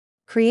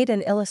Create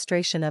an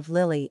illustration of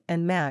Lily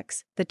and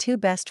Max, the two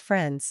best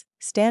friends,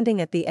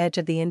 standing at the edge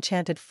of the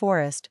enchanted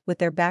forest with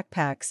their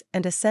backpacks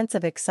and a sense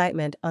of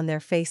excitement on their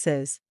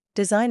faces.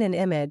 Design an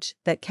image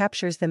that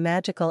captures the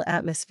magical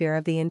atmosphere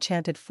of the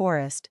enchanted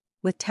forest,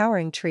 with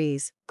towering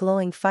trees,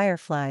 glowing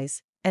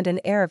fireflies, and an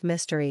air of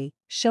mystery.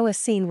 Show a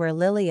scene where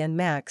Lily and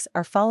Max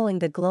are following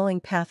the glowing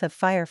path of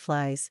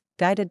fireflies,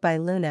 guided by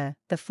Luna,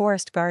 the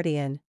forest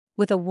guardian.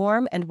 With a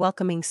warm and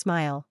welcoming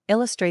smile,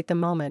 illustrate the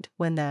moment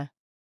when the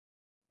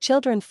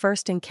children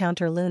first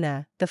encounter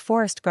Luna, the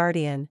forest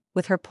guardian,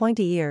 with her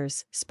pointy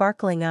ears,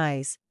 sparkling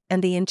eyes,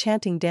 and the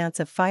enchanting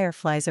dance of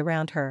fireflies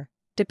around her.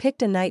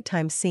 Depict a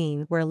nighttime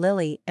scene where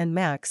Lily and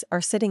Max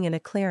are sitting in a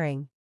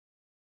clearing,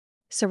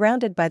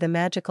 surrounded by the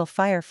magical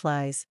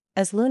fireflies,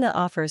 as Luna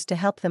offers to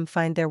help them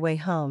find their way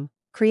home.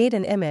 Create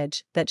an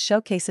image that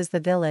showcases the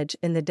village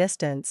in the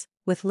distance,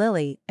 with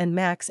Lily and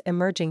Max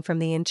emerging from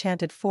the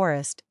enchanted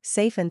forest,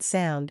 safe and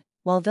sound,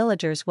 while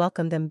villagers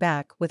welcome them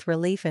back with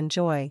relief and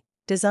joy.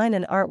 Design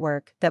an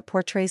artwork that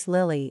portrays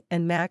Lily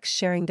and Max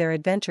sharing their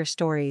adventure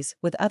stories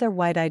with other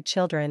wide-eyed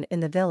children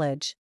in the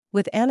village.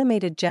 With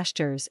animated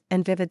gestures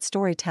and vivid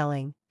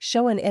storytelling,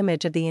 show an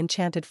image of the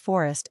enchanted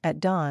forest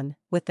at dawn,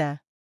 with the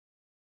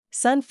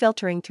sun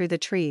filtering through the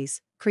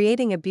trees,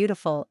 creating a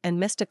beautiful and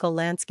mystical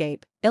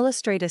landscape.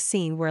 Illustrate a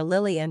scene where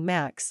Lily and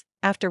Max,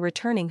 after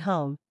returning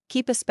home,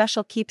 keep a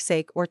special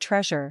keepsake or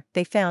treasure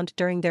they found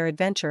during their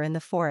adventure in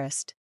the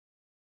forest.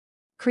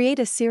 Create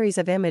a series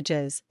of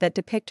images that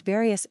depict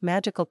various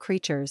magical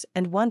creatures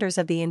and wonders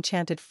of the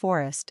enchanted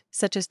forest,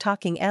 such as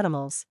talking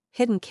animals,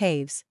 hidden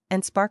caves,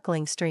 and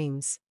sparkling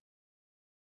streams.